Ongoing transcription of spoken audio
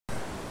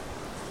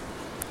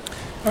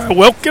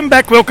Welcome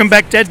back,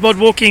 DadBod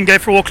walking, go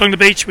for a walk along the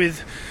beach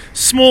with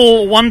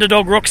small wonder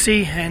dog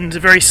Roxy and a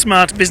very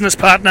smart business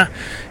partner,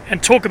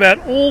 and talk about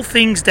all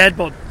things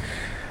DadBod.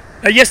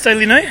 Yesterday,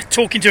 Lino,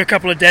 talking to a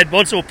couple of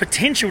DadBods or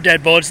potential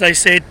DadBods, they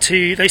said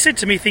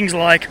to me things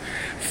like,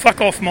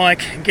 "Fuck off,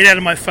 Mike, get out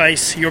of my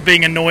face, you're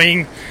being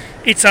annoying,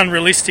 it's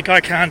unrealistic,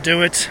 I can't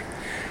do it."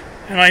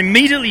 And I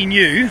immediately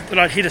knew that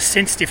I'd hit a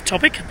sensitive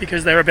topic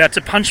because they were about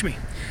to punch me.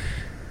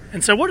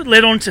 And so what it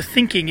led on to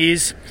thinking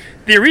is,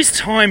 there is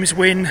times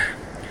when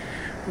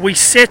we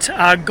set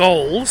our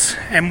goals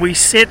and we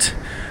set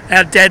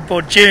our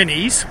DadBod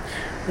journeys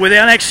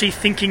without actually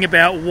thinking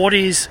about what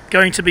is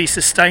going to be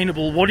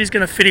sustainable, what is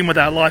going to fit in with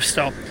our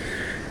lifestyle.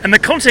 And the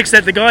context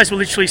that the guys were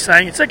literally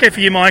saying, it's okay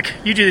for you, Mike,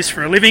 you do this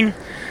for a living,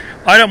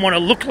 I don't want to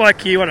look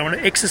like you, I don't want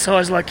to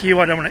exercise like you,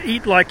 I don't want to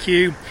eat like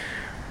you.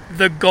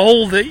 The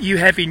goal that you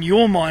have in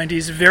your mind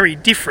is very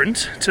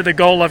different to the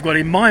goal I've got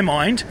in my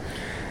mind,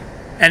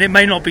 and it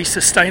may not be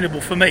sustainable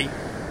for me.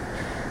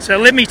 So it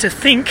led me to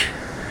think,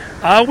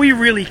 are we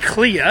really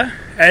clear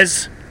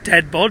as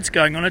DadBods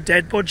going on a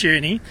DadBod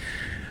journey,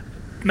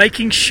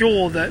 making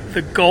sure that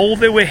the goal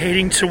that we're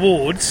heading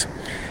towards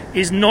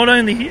is not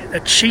only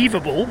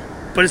achievable,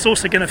 but it's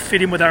also going to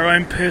fit in with our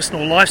own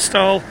personal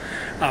lifestyle,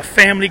 our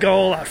family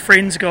goal, our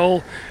friends'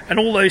 goal, and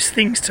all those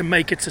things to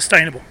make it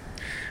sustainable.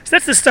 So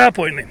that's the start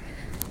point then.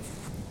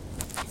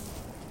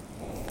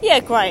 Yeah,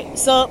 great.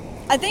 So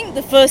I think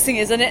the first thing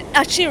is, and it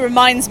actually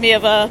reminds me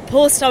of a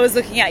post I was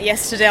looking at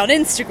yesterday on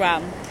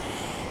Instagram.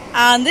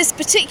 And this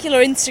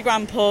particular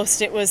Instagram post,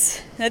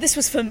 this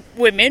was for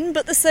women,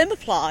 but the same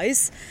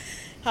applies.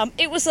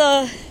 It was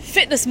a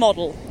fitness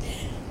model.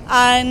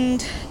 And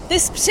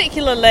this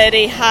particular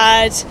lady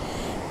had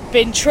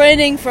been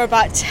training for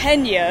about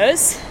 10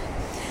 years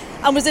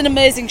and was in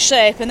amazing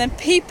shape. And then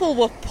people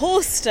were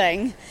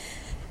posting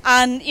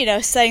and,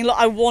 saying, look,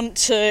 I want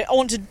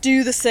to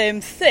do the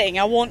same thing.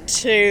 I want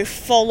to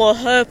follow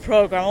her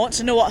program. I want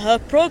to know what her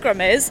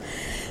program is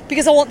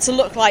because I want to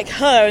look like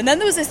her. And then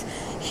there was this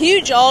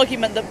huge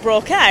argument that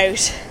broke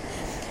out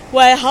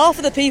where half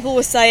of the people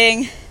were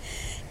saying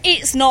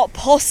it's not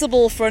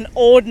possible for an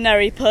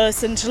ordinary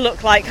person to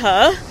look like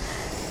her.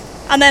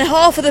 And then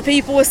half of the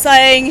people were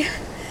saying,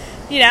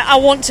 I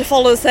want to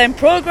follow the same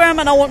program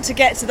and I want to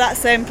get to that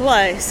same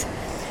place.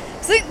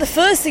 So I think the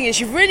first thing is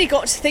you've really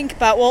got to think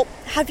about, well,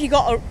 have you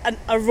got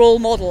a role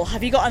model?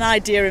 Have you got an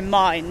idea in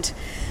mind?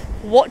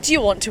 What do you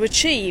want to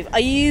achieve? Are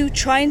you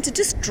trying to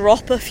just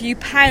drop a few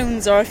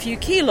pounds or a few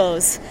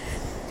kilos?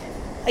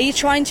 Are you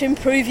trying to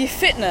improve your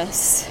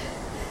fitness?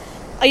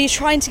 Are you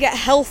trying to get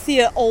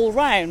healthier all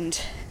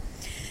round?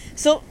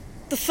 So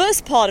the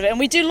first part of it, and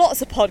we do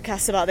lots of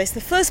podcasts about this,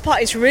 the first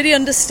part is really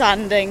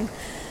understanding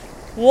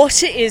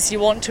what it is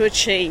you want to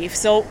achieve.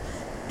 So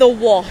the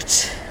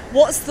what.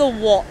 What's the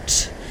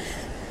what?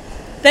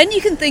 Then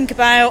you can think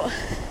about,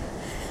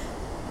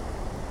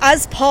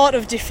 as part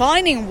of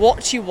defining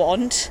what you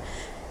want,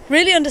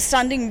 really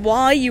understanding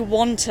why you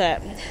want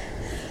it.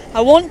 I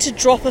want to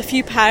drop a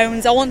few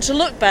pounds, I want to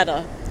look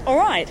better.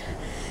 Alright,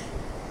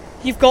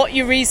 you've got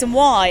your reason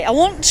why. I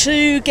want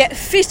to get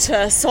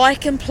fitter so I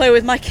can play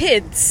with my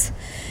kids.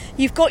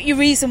 You've got your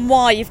reason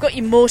why, you've got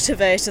your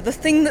motivator, the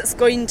thing that's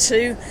going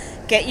to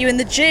get you in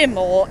the gym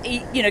or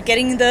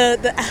getting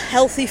the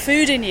healthy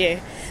food in you.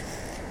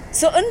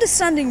 So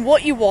understanding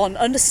what you want,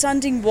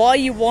 understanding why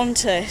you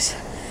want it,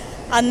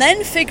 and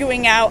then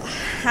figuring out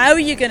how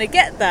you're going to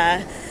get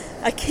there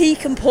are key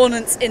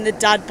components in the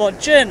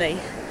DadBod journey.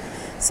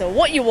 So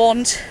what you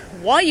want,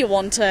 why you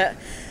want it,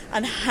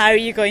 and how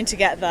you're going to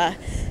get there.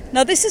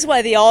 Now this is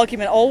where the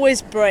argument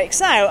always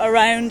breaks out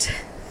around,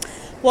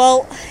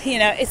 well,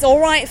 it's all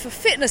right for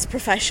fitness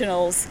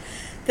professionals.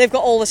 They've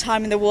got all the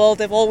time in the world,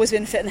 they've always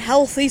been fit and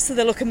healthy, so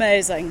they look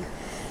amazing.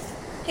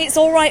 It's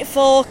all right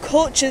for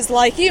coaches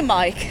like you,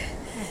 Mike.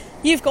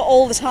 You've got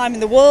all the time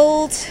in the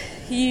world.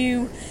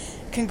 You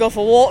can go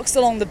for walks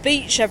along the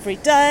beach every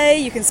day.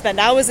 You can spend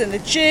hours in the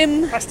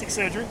gym. Plastic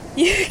surgery.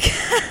 You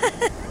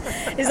can.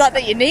 Is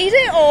that you need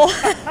it, or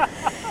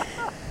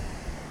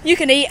you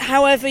can eat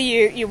however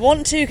you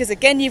want to? Because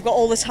again, you've got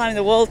all the time in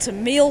the world to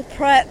meal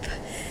prep.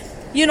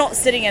 You're not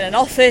sitting in an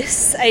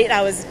office 8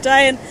 hours a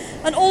day,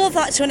 and all of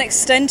that to an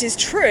extent is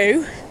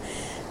true,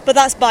 but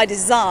that's by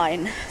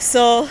design.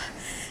 So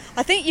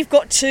I think you've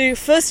got to,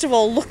 first of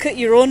all, look at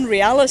your own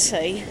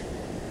reality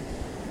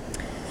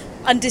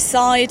and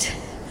decide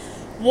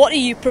what are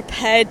you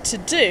prepared to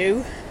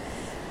do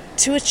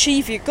to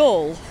achieve your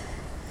goal.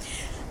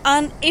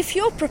 And if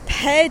you're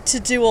prepared to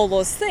do all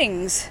those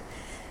things,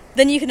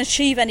 then you can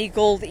achieve any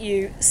goal that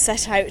you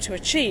set out to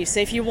achieve. So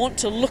if you want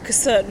to look a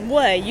certain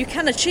way, you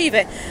can achieve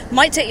it. It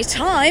might take you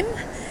time,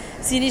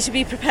 so you need to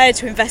be prepared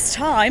to invest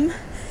time,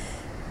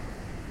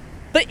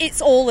 but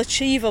it's all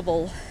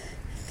achievable.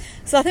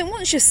 So I think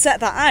once you set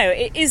that out,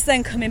 it is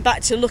then coming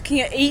back to looking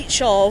at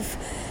each of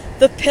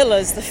the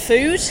pillars, the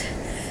food,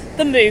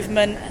 the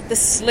movement, the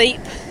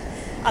sleep,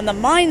 and the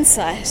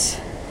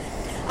mindset,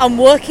 and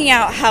working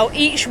out how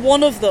each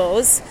one of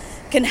those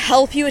can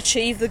help you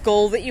achieve the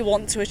goal that you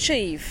want to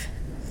achieve.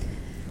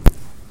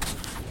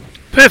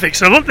 Perfect.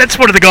 So that's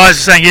what the guys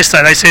were saying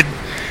yesterday. They said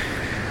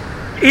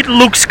it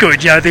looks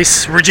good.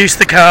 This reduce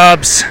the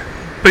carbs,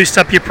 boost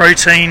up your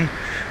protein,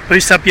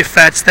 boost up your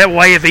fats. That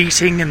way of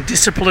eating and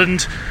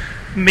disciplined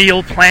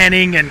meal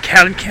planning and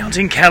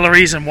counting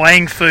calories and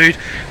weighing food.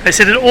 They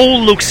said it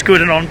all looks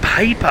good, and on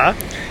paper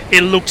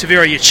it looked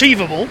very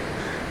achievable.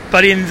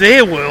 But in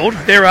their world,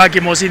 their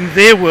argument was in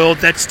their world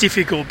that's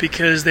difficult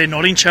because they're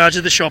not in charge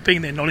of the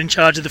shopping, they're not in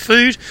charge of the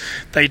food,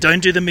 they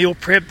don't do the meal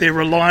prep, they're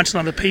reliant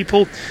on other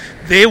people.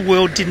 Their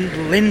world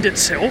didn't lend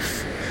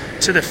itself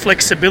to the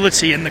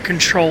flexibility and the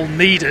control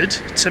needed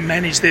to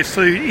manage their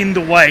food in the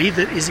way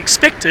that is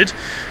expected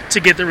to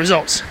get the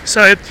results.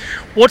 So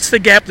what's the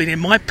gap then? In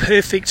my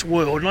perfect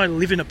world, and I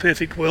live in a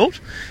perfect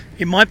world,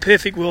 in my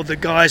perfect world the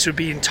guys would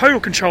be in total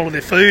control of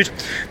their food,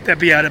 they'd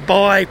be able to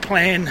buy,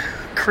 plan,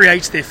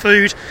 create their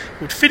food,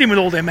 would fit in with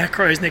all their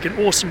macros and they get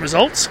awesome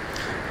results.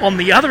 On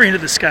the other end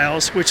of the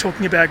scales, we're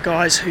talking about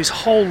guys whose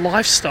whole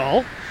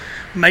lifestyle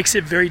makes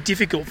it very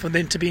difficult for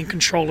them to be in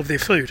control of their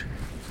food.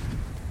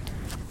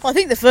 Well, I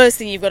think the first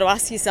thing you've got to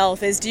ask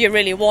yourself is, do you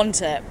really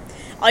want it?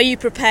 Are you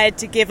prepared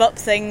to give up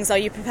things? Are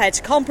you prepared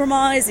to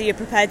compromise? Are you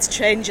prepared to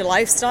change your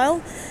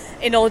lifestyle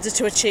in order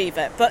to achieve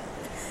it? But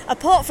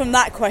apart from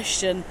that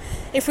question,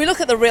 if we look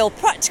at the real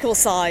practical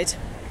side,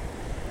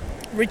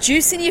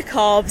 reducing your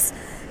carbs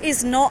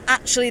is not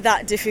actually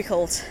that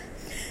difficult.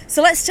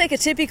 So let's take a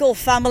typical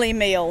family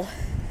meal.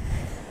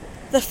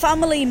 The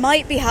family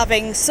might be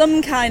having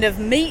some kind of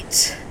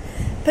meat,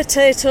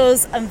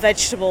 potatoes and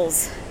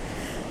vegetables.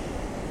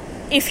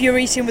 If you're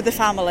eating with the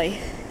family,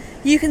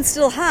 you can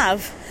still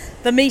have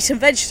the meat and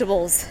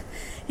vegetables.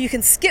 You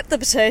can skip the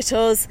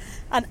potatoes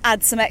and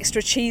add some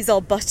extra cheese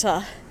or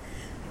butter.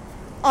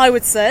 I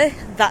would say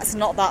that's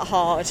not that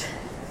hard.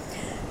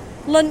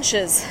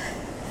 Lunches.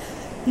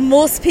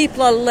 Most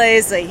people are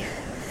lazy.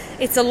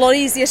 It's a lot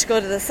easier to go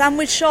to the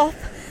sandwich shop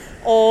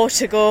or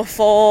to go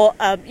for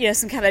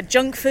some kind of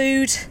junk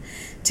food,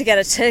 to get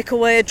a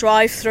takeaway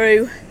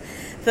drive-through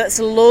that's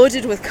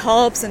loaded with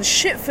carbs and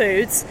shit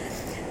foods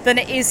than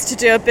it is to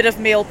do a bit of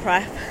meal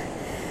prep.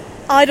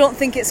 I don't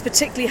think it's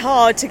particularly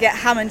hard to get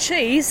ham and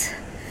cheese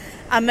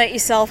and make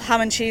yourself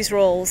ham and cheese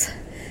rolls.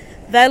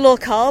 They're low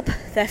carb,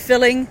 they're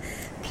filling,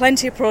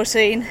 plenty of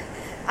protein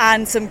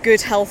and some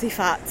good healthy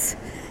fats.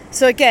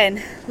 So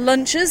again,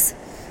 lunches,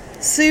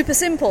 super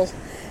simple.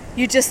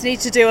 You just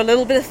need to do a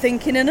little bit of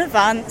thinking in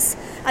advance,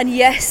 and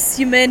yes,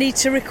 you may need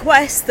to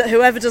request that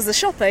whoever does the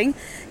shopping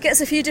gets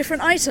a few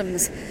different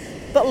items,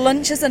 but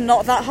lunches are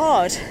not that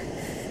hard.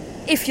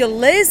 If you're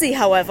lazy,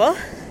 however,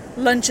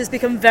 lunches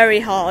become very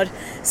hard,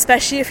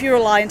 especially if you're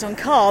reliant on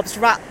carbs,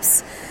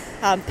 wraps,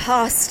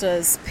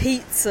 pastas,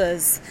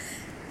 pizzas,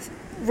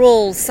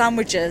 rolls,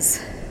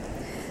 sandwiches.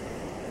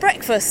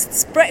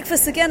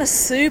 Breakfasts again are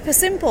super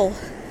simple.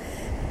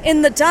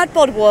 In the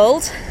DadBod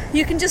world,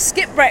 you can just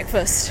skip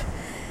breakfast.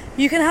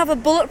 You can have a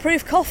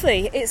bulletproof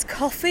coffee. It's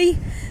coffee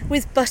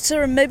with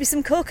butter and maybe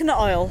some coconut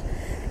oil.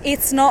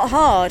 It's not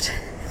hard.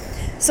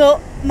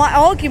 So my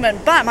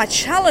argument back, my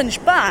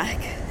challenge back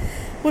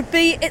would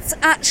be it's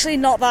actually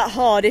not that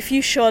hard if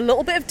you show a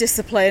little bit of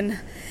discipline.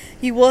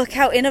 You work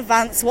out in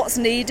advance what's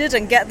needed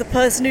and get the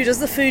person who does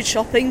the food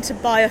shopping to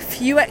buy a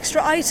few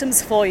extra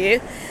items for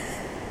you,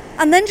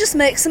 and then just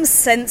make some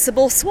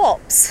sensible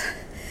swaps.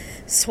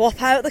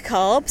 Swap out the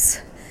carbs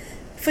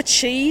for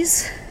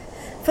cheese,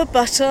 for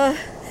butter,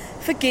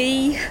 for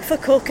ghee, for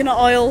coconut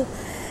oil,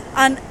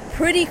 and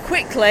pretty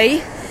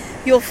quickly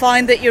you'll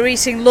find that you're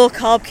eating low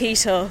carb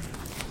keto.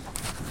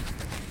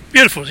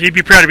 Beautiful. So you'd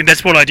be proud of me.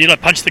 That's what I did. I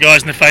punched the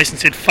guys in the face and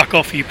said, fuck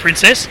off, you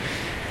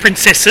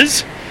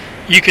princesses.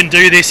 You can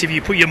do this if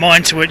you put your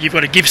mind to it. You've got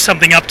to give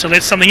something up to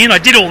let something in. I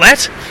did all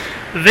that.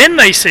 Then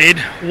they said,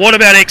 what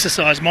about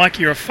exercise, Mike?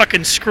 You're a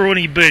fucking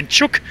scrawny burnt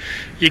chook.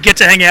 You get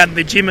to hang out in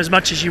the gym as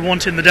much as you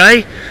want in the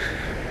day.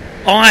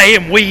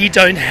 We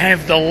don't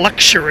have the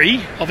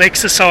luxury of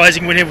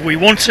exercising whenever we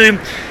want to.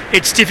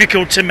 It's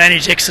difficult to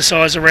manage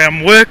exercise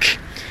around work.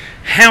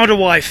 How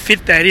do I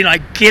fit that in? I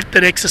get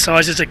that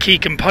exercise is a key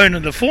component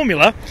of the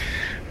formula,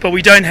 but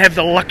we don't have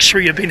the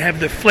luxury of being have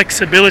the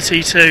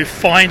flexibility to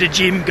find a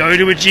gym, go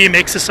to a gym,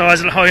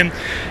 exercise at home.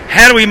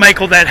 How do we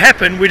make all that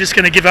happen? We're just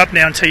going to give up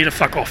now and tell you to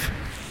fuck off.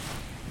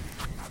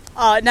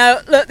 Now,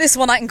 look, this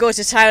one I can go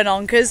to town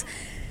on, because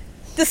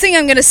the thing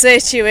I'm going to say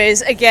to you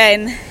is,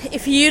 again,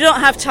 if you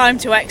don't have time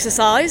to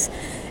exercise,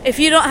 if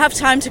you don't have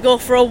time to go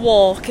for a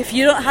walk, if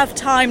you don't have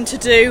time to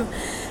do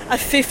a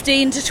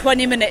 15 to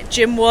 20 minute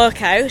gym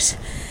workout,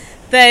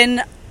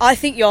 then I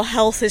think your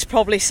health is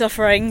probably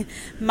suffering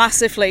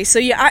massively. So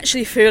you're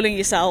actually fooling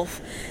yourself.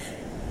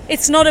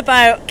 It's not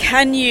about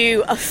can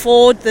you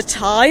afford the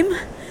time,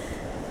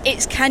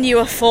 it's can you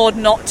afford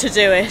not to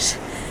do it.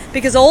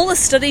 Because all the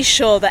studies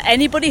show that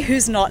anybody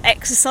who's not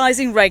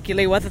exercising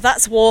regularly, whether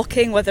that's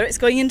walking, whether it's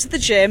going into the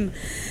gym,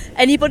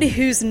 anybody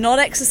who's not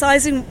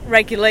exercising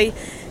regularly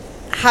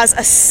has a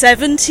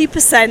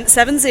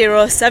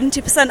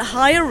 70%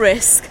 higher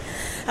risk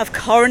of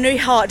coronary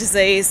heart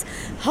disease,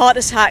 heart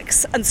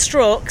attacks and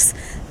strokes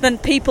than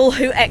people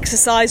who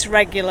exercise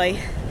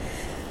regularly.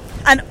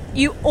 And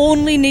you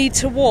only need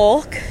to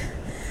walk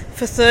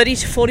for 30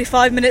 to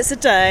 45 minutes a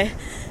day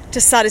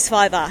to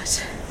satisfy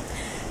that.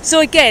 So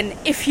again,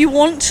 if you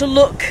want to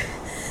look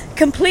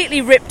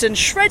completely ripped and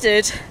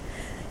shredded,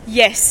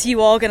 yes,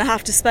 you are going to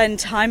have to spend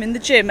time in the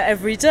gym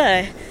every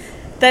day.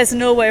 There's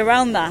no way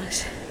around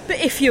that. But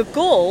if your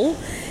goal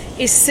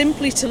is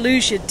simply to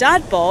lose your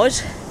dad bod,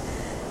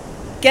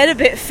 get a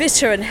bit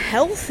fitter and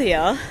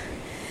healthier,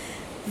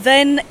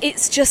 then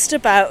it's just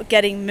about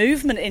getting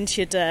movement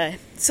into your day.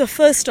 So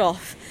first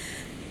off,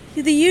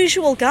 the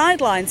usual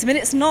guidelines. I mean,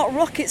 it's not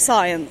rocket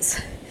science.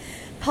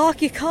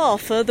 Park your car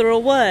further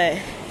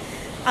away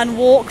and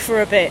walk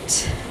for a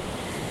bit.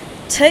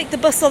 Take the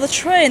bus or the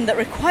train that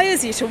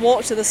requires you to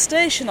walk to the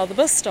station or the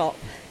bus stop.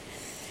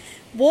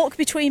 Walk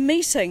between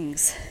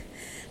meetings.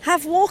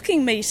 Have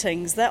walking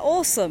meetings, they're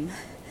awesome.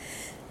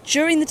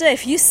 During the day,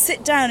 if you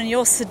sit down and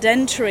you're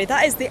sedentary,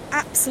 that is the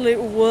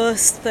absolute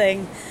worst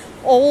thing.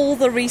 All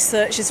the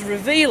research is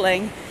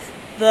revealing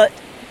that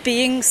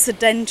being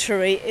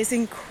sedentary is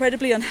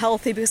incredibly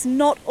unhealthy, because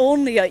not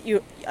only are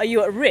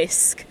you at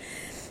risk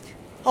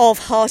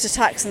of heart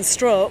attacks and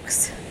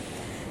strokes,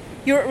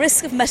 you're at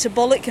risk of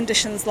metabolic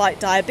conditions like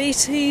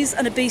diabetes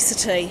and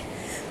obesity.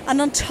 And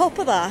on top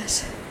of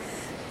that,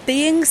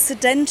 being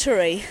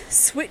sedentary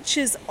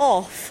switches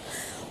off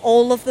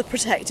all of the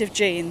protective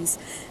genes.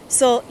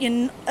 So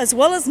as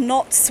well as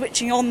not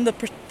switching on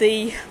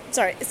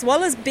as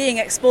well as being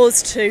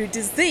exposed to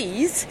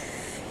disease,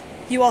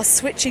 you are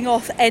switching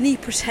off any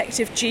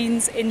protective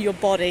genes in your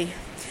body.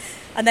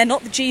 And they're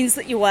not the genes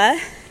that you wear,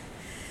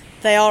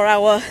 they are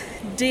our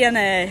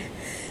DNA.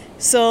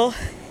 So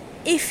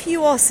if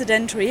you are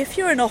sedentary, if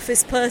you're an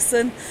office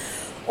person,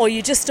 or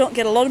you just don't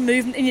get a lot of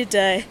movement in your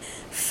day,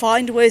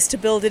 find ways to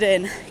build it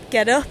in.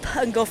 Get up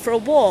and go for a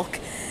walk.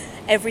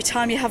 Every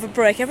time you have a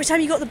break, every time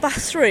you go to the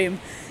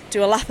bathroom,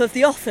 do a lap of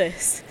the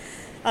office.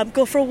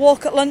 Go for a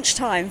walk at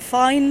lunchtime.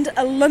 Find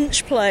a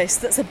lunch place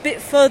that's a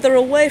bit further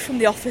away from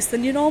the office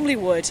than you normally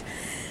would.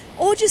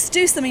 Or just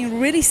do something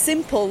really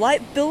simple,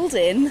 like build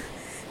in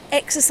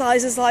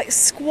exercises like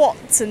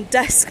squats and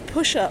desk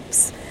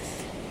push-ups.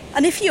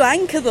 And if you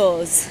anchor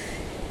those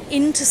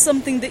into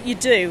something that you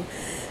do,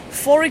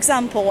 for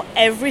example,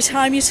 every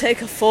time you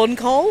take a phone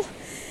call,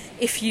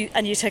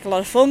 and you take a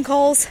lot of phone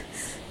calls,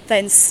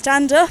 then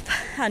stand up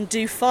and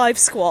do 5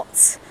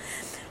 squats.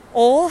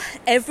 Or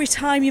every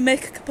time you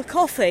make a cup of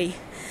coffee,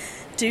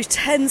 do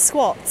 10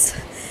 squats.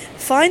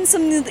 Find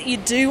something that you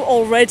do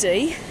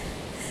already,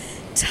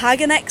 tag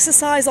an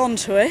exercise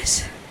onto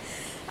it,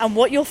 and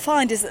what you'll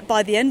find is that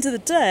by the end of the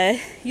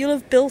day, you'll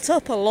have built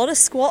up a lot of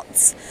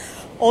squats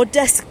or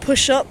desk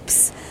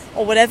push-ups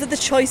or whatever the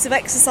choice of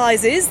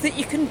exercise is that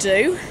you can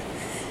do.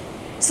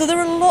 So there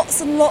are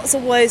lots and lots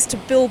of ways to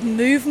build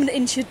movement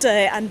into your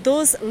day, and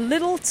those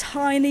little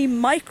tiny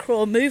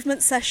micro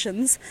movement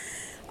sessions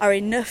are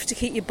enough to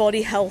keep your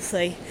body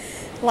healthy.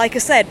 Like I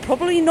said,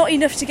 probably not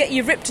enough to get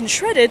you ripped and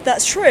shredded,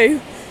 that's true,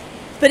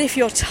 but if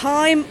you're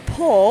time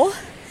poor,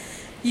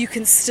 you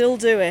can still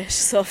do it.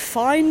 So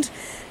find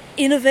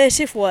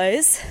innovative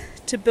ways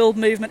to build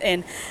movement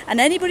in.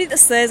 And anybody that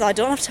says, I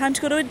don't have time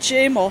to go to a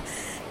gym, or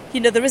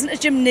there isn't a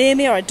gym near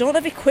me, or I don't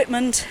have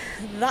equipment,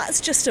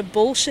 that's just a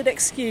bullshit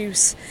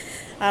excuse.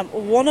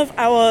 One of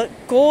our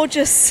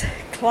gorgeous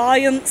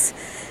clients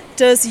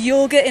does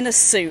yoga in a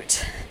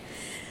suit.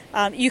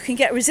 You can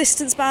get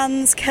resistance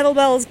bands,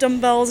 kettlebells,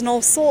 dumbbells, and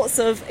all sorts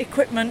of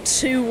equipment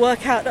to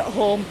work out at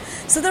home.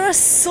 So there are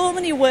so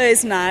many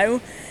ways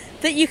now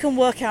that you can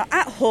work out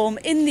at home,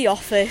 in the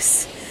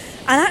office,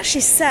 and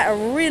actually set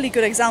a really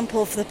good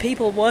example for the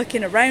people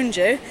working around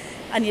you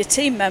and your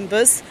team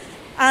members,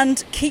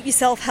 and keep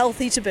yourself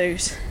healthy to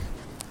boot.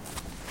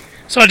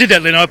 So I did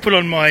that, Lino. I put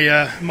on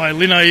my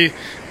Lino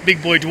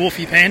big boy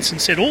dwarfy pants and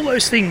said all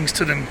those things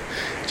to them,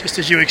 just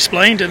as you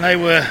explained, and they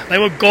were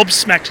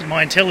gobsmacked at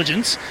my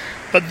intelligence.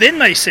 But then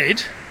they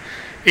said,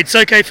 "It's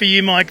okay for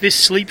you, Mike. This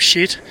sleep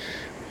shit.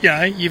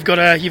 You've got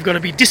to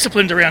be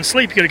disciplined around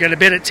sleep. You've got to go to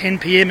bed at 10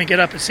 p.m. and get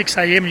up at 6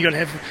 a.m. You've got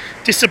to have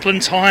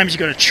disciplined times. You've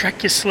got to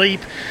track your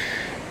sleep.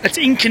 That's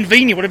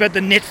inconvenient. What about the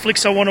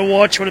Netflix I want to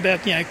watch? What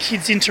about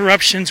kids'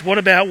 interruptions? What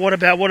about?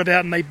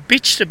 And they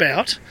bitched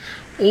about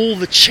all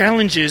the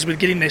challenges with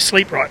getting their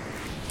sleep right.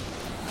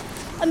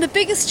 And the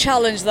biggest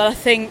challenge that I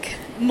think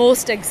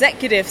most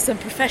executives and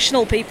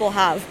professional people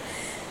have,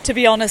 to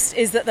be honest,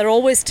 is that they're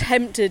always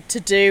tempted to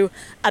do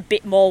a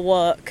bit more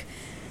work.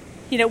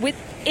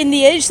 In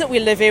the age that we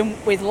live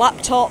in, with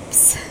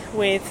laptops,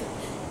 with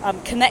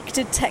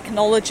connected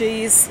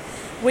technologies,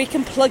 we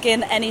can plug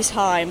in any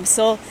time.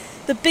 So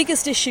the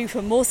biggest issue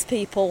for most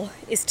people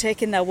is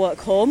taking their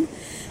work home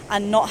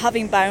and not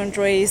having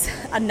boundaries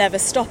and never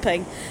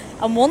stopping.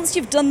 And once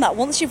you've done that,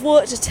 once you've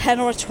worked a 10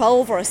 or a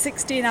 12 or a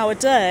 16-hour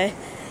day,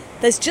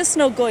 there's just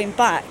no going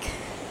back.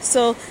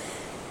 So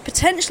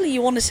potentially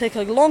you want to take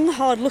a long,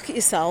 hard look at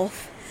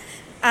yourself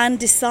and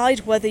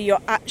decide whether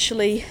you're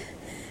actually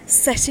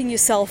setting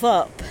yourself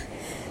up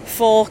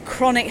for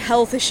chronic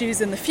health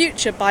issues in the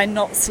future by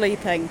not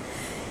sleeping.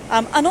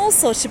 And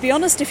also, to be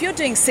honest, if you're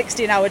doing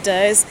 16-hour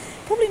days,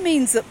 probably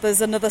means that there's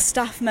another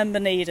staff member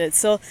needed.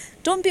 So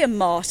don't be a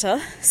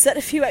martyr, set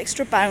a few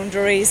extra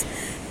boundaries,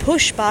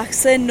 push back,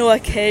 say no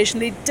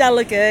occasionally,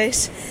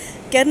 delegate,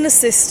 get an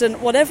assistant,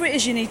 whatever it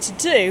is you need to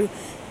do.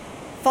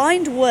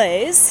 Find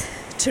ways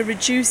to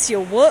reduce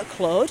your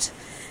workload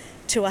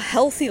to a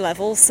healthy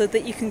level so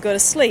that you can go to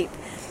sleep.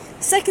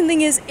 Second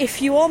thing is,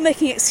 if you are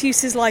making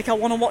excuses like I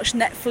want to watch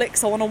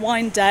Netflix, I want to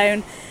wind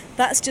down,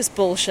 that's just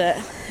bullshit.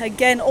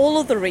 Again,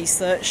 all of the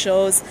research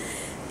shows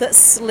that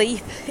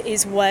sleep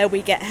is where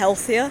we get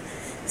healthier.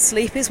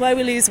 Sleep is where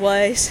we lose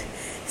weight.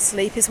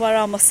 Sleep is where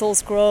our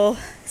muscles grow.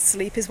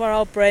 Sleep is where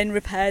our brain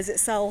repairs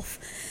itself.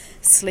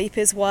 Sleep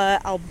is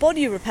where our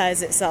body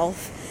repairs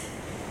itself.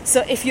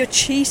 So if you're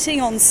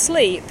cheating on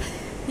sleep,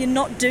 you're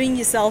not doing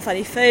yourself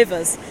any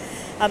favours.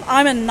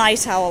 I'm a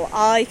night owl.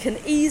 I can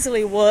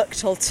easily work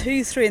till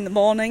 2, 3 in the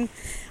morning,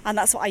 and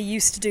that's what I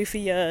used to do for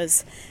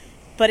years.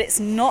 But it's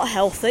not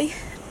healthy,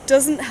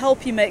 doesn't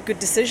help you make good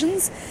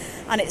decisions,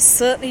 and it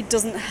certainly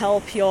doesn't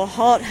help your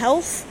heart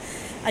health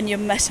and your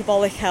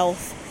metabolic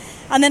health.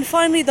 And then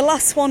finally, the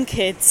last one,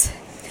 kids.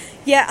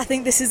 Yeah, I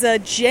think this is a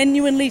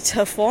genuinely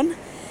tough one.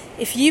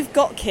 If you've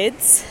got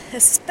kids,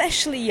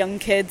 especially young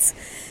kids,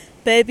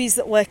 babies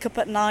that wake up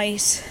at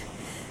night,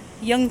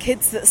 young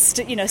kids that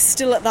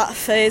still at that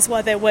phase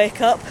where they wake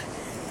up,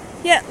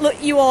 yeah,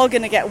 look, you are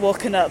going to get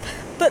woken up.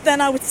 But then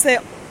I would say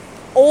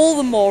all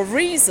the more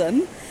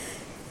reason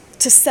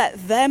to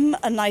set them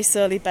a nice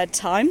early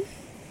bedtime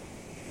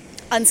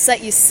and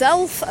set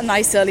yourself a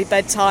nice early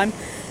bedtime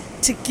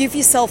to give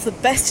yourself the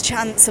best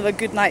chance of a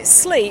good night's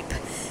sleep,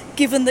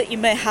 given that you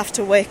may have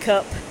to wake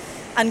up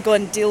and go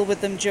and deal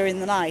with them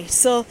during the night.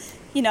 So,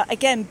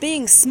 again,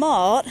 being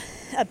smart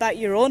about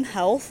your own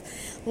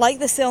health, like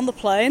they say on the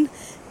plane,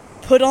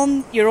 put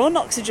on your own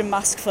oxygen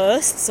mask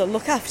first, so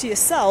look after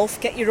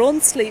yourself, get your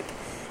own sleep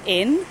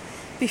in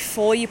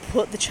before you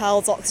put the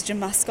child's oxygen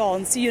mask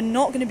on. So you're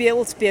not going to be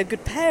able to be a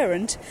good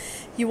parent,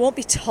 you won't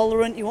be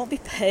tolerant, you won't be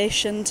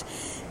patient,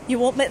 you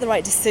won't make the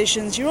right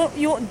decisions, you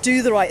won't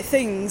do the right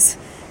things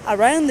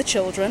around the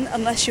children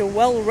unless you're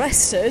well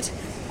rested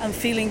and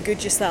feeling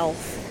good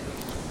yourself.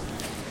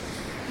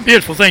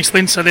 Beautiful, thanks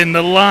Lynn. So then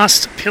the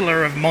last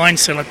pillar of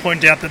mindset, I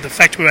point out that the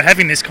fact we were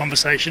having this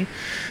conversation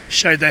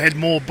showed they had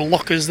more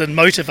blockers than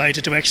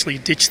motivated to actually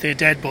ditch their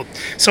dad bod.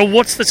 So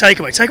what's the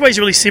takeaway? Takeaway is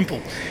really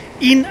simple.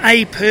 In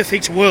a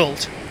perfect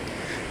world,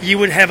 you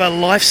would have a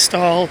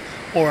lifestyle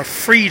or a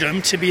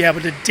freedom to be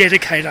able to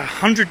dedicate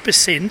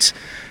 100%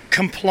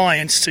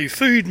 compliance to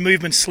food,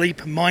 movement, sleep,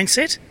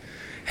 mindset.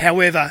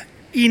 However,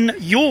 in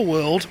your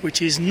world,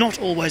 which is not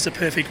always a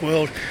perfect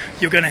world,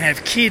 you're going to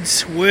have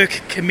kids,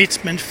 work,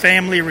 commitment,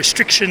 family,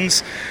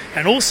 restrictions,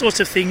 and all sorts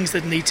of things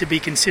that need to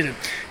be considered.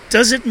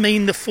 Does it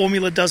mean the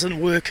formula doesn't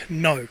work?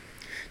 No.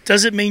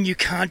 Does it mean you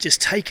can't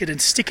just take it and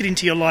stick it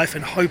into your life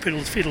and hope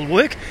it'll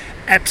work?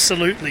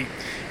 Absolutely.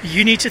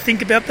 You need to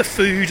think about the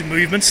food,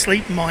 movement,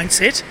 sleep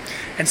mindset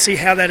and see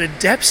how that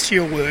adapts to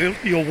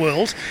your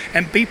world,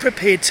 and be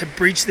prepared to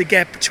bridge the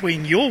gap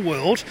between your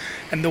world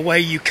and the way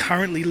you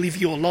currently live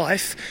your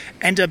life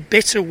and a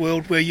better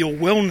world where your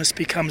wellness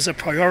becomes a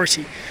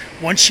priority.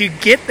 Once you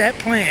get that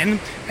plan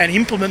and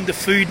implement the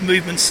food,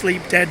 movement,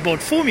 sleep, DadBod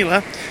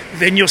formula,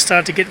 then you'll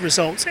start to get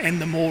results,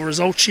 and the more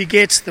results you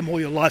get, the more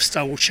your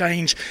lifestyle will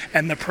change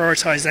and the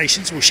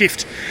prioritizations will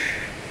shift.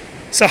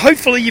 So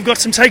hopefully you've got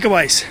some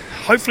takeaways.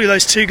 Hopefully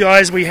those two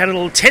guys we had a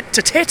little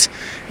tete-a-tete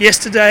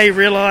yesterday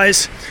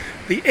realise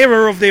the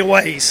error of their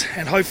ways,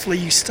 and hopefully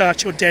you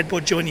start your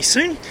DadBod journey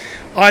soon.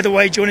 Either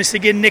way, join us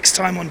again next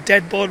time on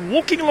DadBod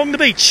Walking Along the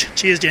Beach.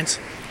 Cheers, gents.